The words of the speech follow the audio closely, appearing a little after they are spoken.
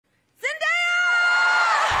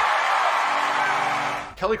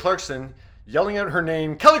Kelly Clarkson yelling out her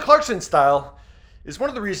name Kelly Clarkson style is one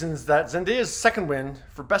of the reasons that Zendaya's second win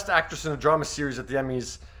for Best Actress in a Drama Series at the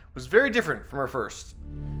Emmys was very different from her first.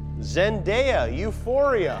 Zendaya,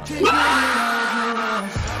 Euphoria.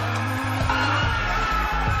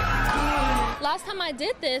 Last time I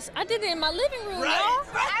did this, I did it in my living room, y'all.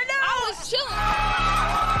 I know. I was chilling.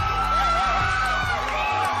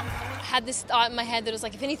 I had this thought in my head that was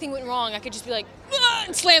like, if anything went wrong, I could just be like, "Ah,"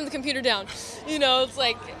 and slam the computer down. You know, it's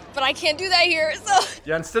like, but I can't do that here, so.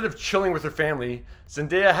 Yeah, instead of chilling with her family,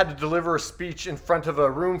 Zendaya had to deliver a speech in front of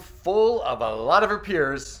a room full of a lot of her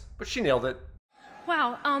peers, but she nailed it.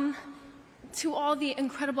 Wow, to all the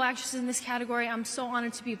incredible actresses in this category, I'm so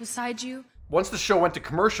honored to be beside you. Once the show went to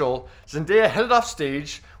commercial, Zendaya headed off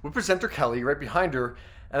stage with presenter Kelly right behind her,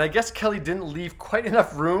 and I guess Kelly didn't leave quite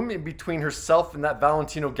enough room in between herself and that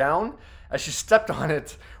Valentino gown as she stepped on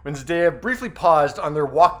it when Zendaya briefly paused on their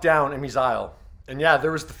walk down Emmy's aisle. And yeah,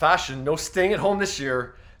 there was the fashion, no staying at home this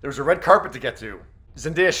year. There was a red carpet to get to.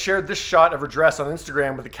 Zendaya shared this shot of her dress on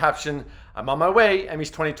Instagram with the caption, "I'm on my way, Emmys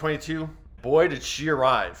 2022. Boy, did she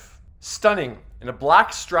arrive. Stunning in a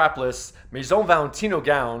black strapless Maison Valentino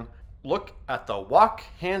gown. Look at the walk,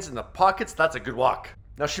 hands in the pockets, that's a good walk."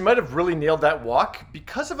 Now she might have really nailed that walk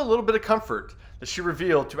because of a little bit of comfort that she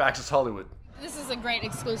revealed to Access Hollywood. This is a great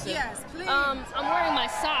exclusive. Yes, please. I'm wearing my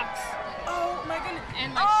socks. Oh my goodness.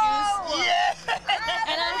 And my shoes. Yeah.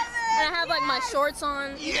 And I have like my shorts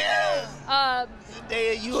on. Yeah.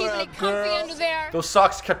 Zendaya, you Keeping are a it comfy girl. under there. Those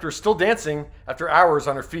socks kept her still dancing after hours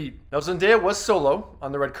on her feet. Now Zendaya was solo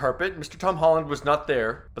on the red carpet. Mr. Tom Holland was not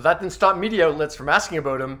there, but that didn't stop media outlets from asking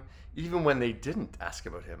about him, even when they didn't ask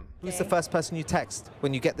about him. Who's the first person you text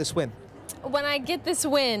when you get this win? When I get this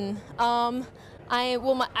win,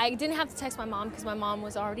 I didn't have to text my mom because my mom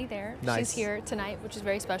was already there. Nice. She's here tonight, which is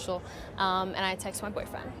very special. And I text my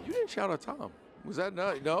boyfriend. You didn't shout out Tom. Was that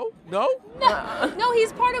no? No,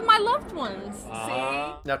 he's part of my loved ones. See?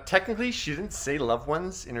 Now technically she didn't say loved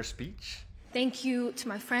ones in her speech, Thank you to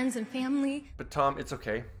my friends and family. but Tom, it's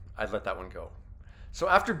okay. I'd let that one go. So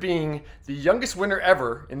after being the youngest winner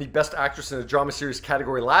ever in the Best Actress in a Drama Series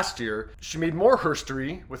category last year, she made more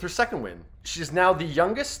history with her second win. She is now the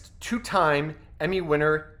youngest two-time Emmy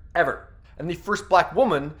winner ever, and the first black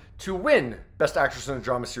woman to win Best Actress in a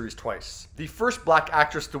Drama Series twice. The first black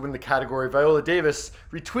actress to win the category, Viola Davis,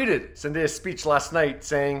 retweeted Zendaya's speech last night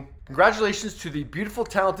saying, "Congratulations to the beautiful,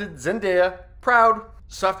 talented Zendaya, proud."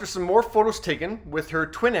 So after some more photos taken with her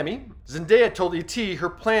twin Emmy, Zendaya told ET her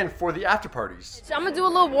plan for the after parties. So I'm gonna do a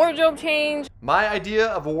little wardrobe change. My idea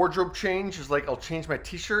of a wardrobe change is like I'll change my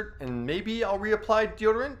t-shirt and maybe I'll reapply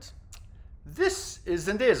deodorant. This is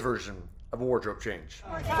Zendaya's version of a wardrobe change.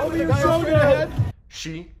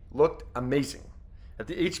 She looked amazing at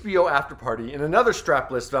the HBO after party in another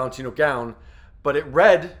strapless Valentino gown, but it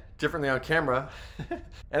read differently on camera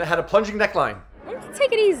and it had a plunging neckline. I'm gonna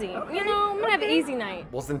take it easy. You know, I'm gonna have an easy night.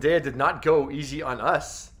 Well, Zendaya did not go easy on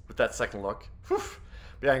us with that second look. Whew.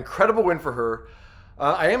 But yeah, incredible win for her.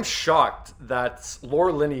 I am shocked that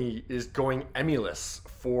Laura Linney is going Emmyless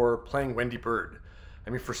for playing Wendy Bird. I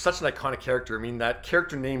mean, for such an iconic character, I mean, that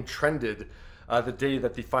character name trended the day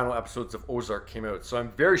that the final episodes of Ozark came out. So I'm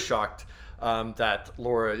very shocked that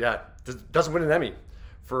Laura, doesn't win an Emmy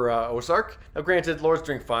for Ozark. Now granted, Laura's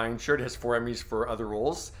doing fine. She already has 4 Emmys for other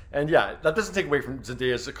roles. And yeah, that doesn't take away from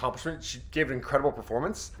Zendaya's accomplishment. She gave an incredible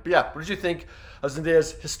performance. But yeah, what did you think of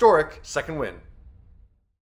Zendaya's historic second win?